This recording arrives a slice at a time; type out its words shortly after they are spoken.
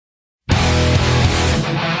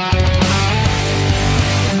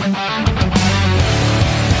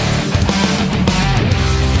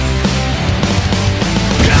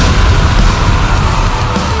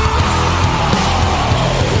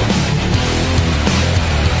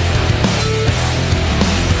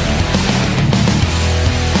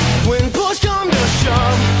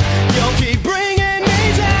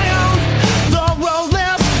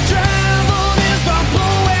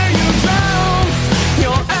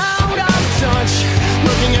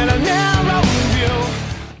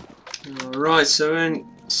Alright, so in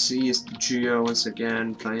CS Duo once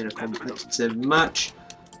again, playing a competitive match.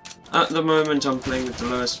 At the moment I'm playing with the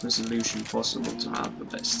lowest resolution possible to have the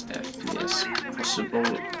best FPS possible.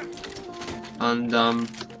 And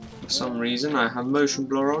for some reason I have motion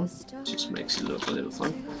blur on, just makes it look a little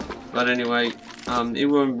fun. But anyway, it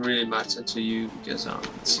won't really matter to you because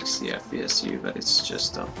it's 60 FPS to you, but it's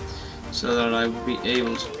just so that I will be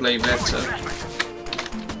able to play better.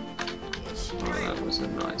 Oh, that was a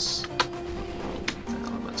nice. What the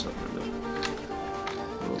hell am I talking about?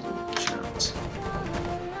 Global chat.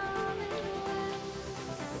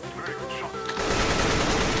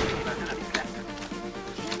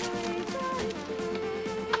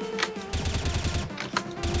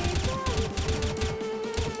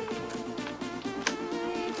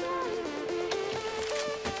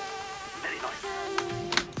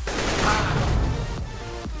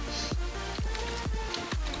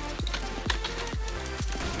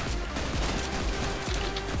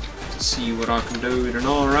 See what I can do with an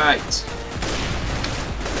alright.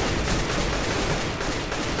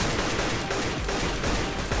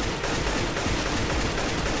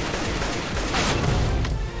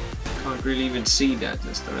 Can't really even see that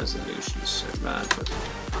as the resolution is so bad, but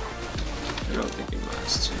I don't think it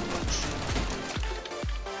matters too much.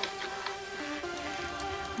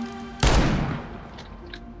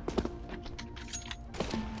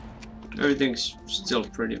 Everything's still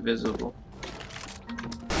pretty visible.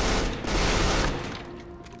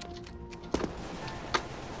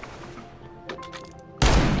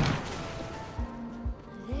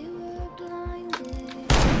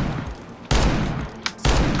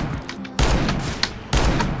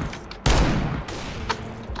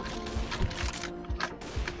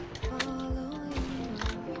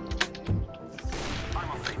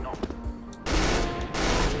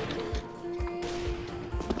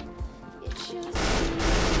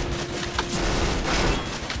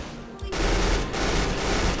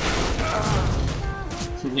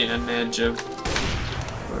 Yeah, Nedjo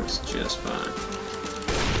works just fine.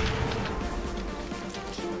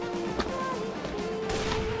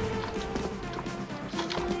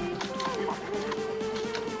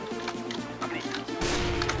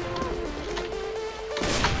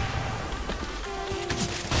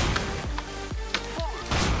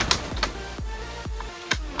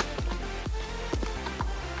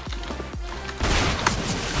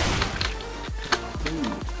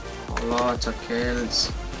 A lot of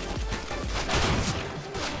kills.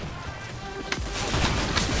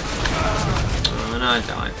 And I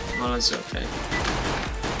died. Well, that's okay.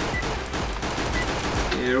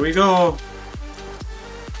 Here we go.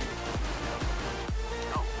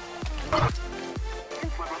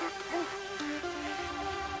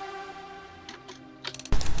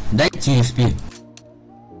 Дайте ESP.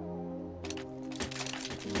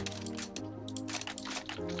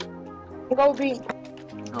 Go B.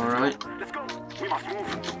 Alright.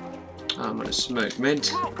 I'm gonna smoke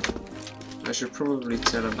mid. I should probably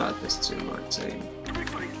tell about this to my team.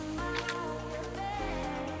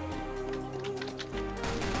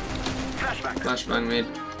 Flashbang mid.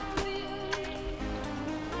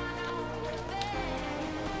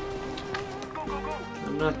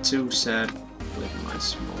 I'm not too sad with my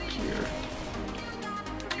smoke here.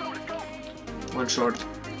 One short.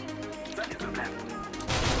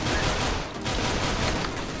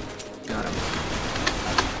 Got him.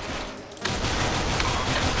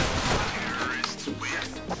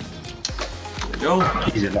 There we go.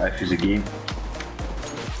 Easy life is a game.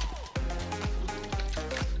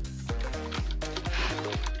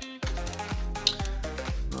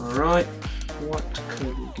 Alright, what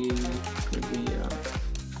could be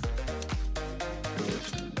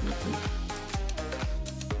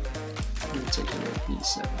I'm taking a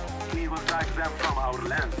B7. We will drag them from our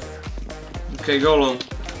lands. Okay, go long.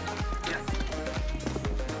 Yes.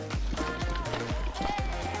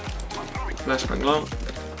 Flashbang long.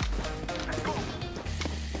 Let's go.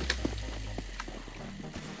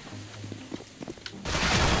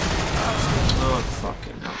 Oh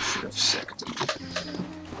fucking hell, should have checked it.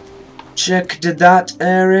 Checked that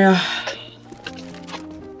area.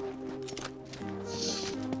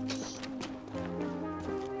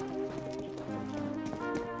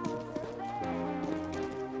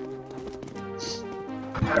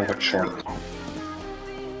 I got short.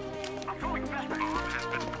 I'm throwing flashbang. Bomb has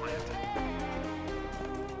been planted.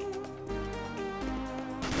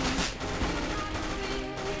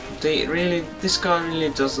 They really, this guy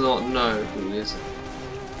really does not know who is it.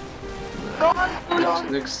 Go on, go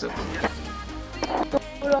on. Next up. Go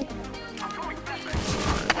on. I'm throwing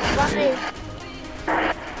flashbang. One A.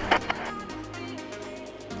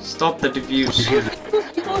 Stop the diffuse.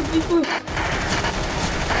 Defuse.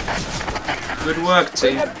 Good work,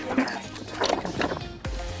 team.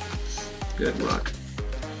 Good work.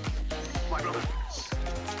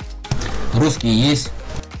 Русский есть?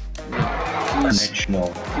 Please,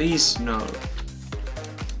 No. please, no.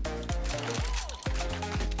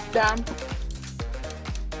 Да.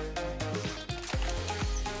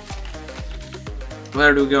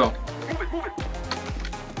 Where do we go?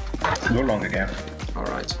 Go long again.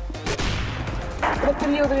 Alright.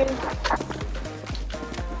 Прокурил дверь.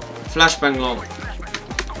 Flashbang long.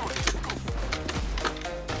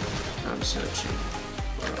 I'm searching.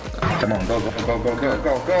 Come on, go, go, go, go, go,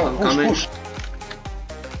 go, go. I'm Push, coming. push.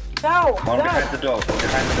 Дау, One дау. behind the door.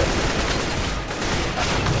 Behind the door.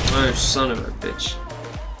 Oh, son of a bitch.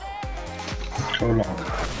 Go long.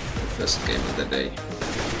 First game of the day. I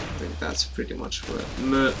think that's pretty much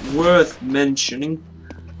worth mentioning.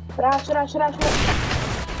 Rush, rush, rush, rush.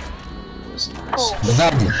 Wasn't nice.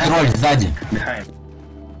 Сзади, тролль, сзади. Behind.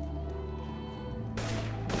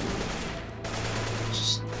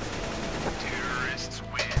 Just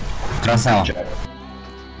Красава. Job.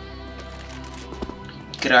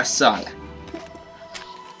 красава.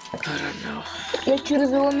 I don't know. Я через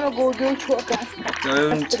его ногу убил чувака.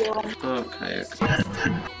 Don't. Пострелом. Okay.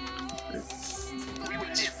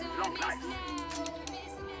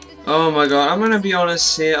 Oh my god, I'm gonna be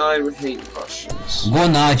honest here, I hate Russians. Go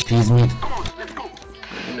notch, he's mid.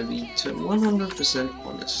 I'm gonna be 100%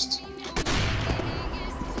 honest.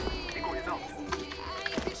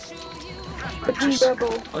 Just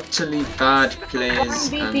Double. utterly bad players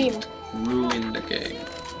Come on, and beat ruin the game.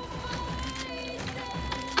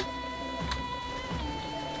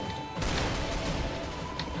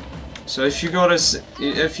 So if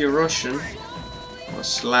if you're Russian or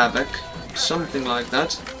Slavic, something like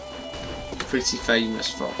that, pretty famous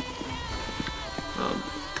for.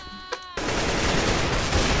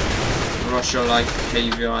 Russia-like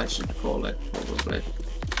behavior, I should call it, probably.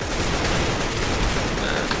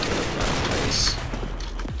 Man, what a bad place.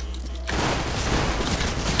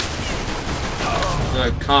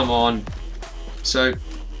 No, come on. So,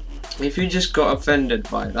 if you just got offended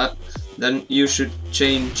by that, then you should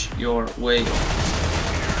change your way of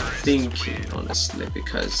thinking, honestly,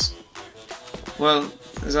 because, well,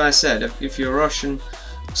 as I said, if you're Russian,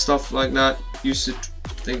 stuff like that, you should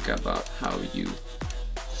think about how you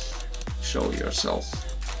show yourself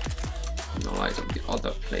in the light of the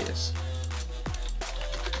other players.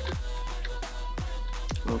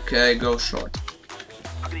 Okay, go short.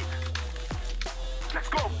 Let's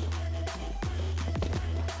go.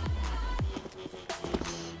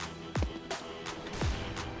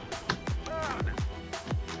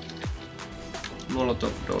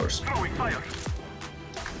 Molotov doors. Throwing fire.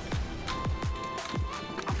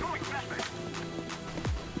 I'm throwing flashbang.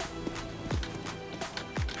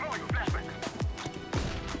 Throwing a flashbang.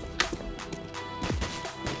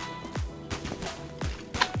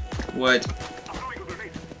 Wait. I'm throwing a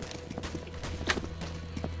grenade.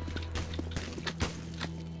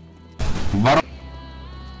 Ворот.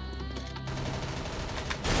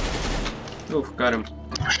 Oh, got him.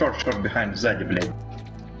 Short, short behind. Сзади, блядь.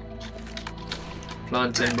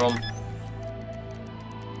 Planting bomb.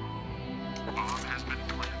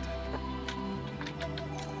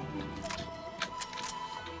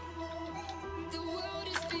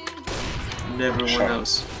 And everyone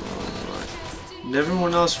else. Alright. And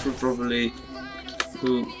everyone else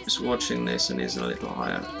who is watching this and is a little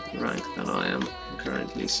higher rank than I am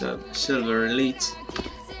currently, so Silver Elite,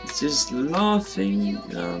 is just laughing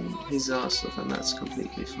his ass off, and that's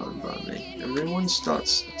completely fine by me. Everyone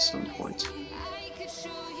starts at some point.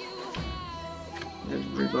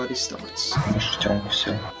 Everybody starts. Ждем,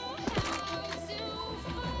 все.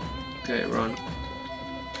 Okay, run.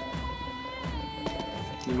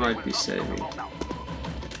 You might be saving.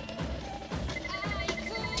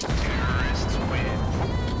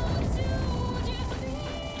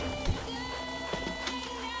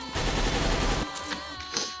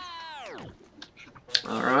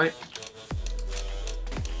 Alright.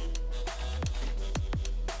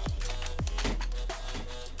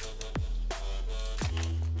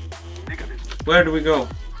 Where do we go?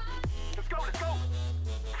 Let's go, let's go.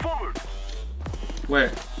 Forward.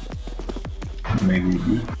 Where? Maybe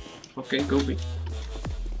B. Okay, go B.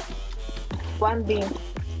 1B.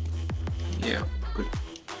 Yeah, good.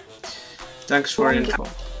 Thanks for info.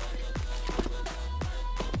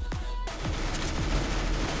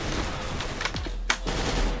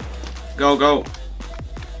 Go, go.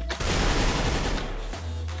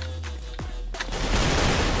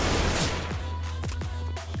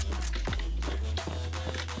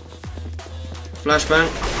 Flashbang.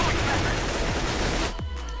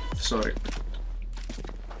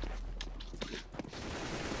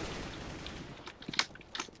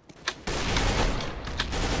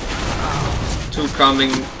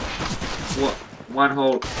 coming. What? One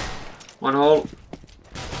hole. One hole.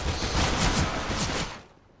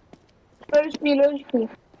 Low HP.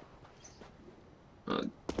 Oh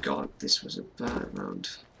god, this was a bad round.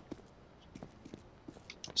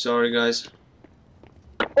 Sorry guys.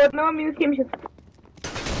 Вот, на минус 70.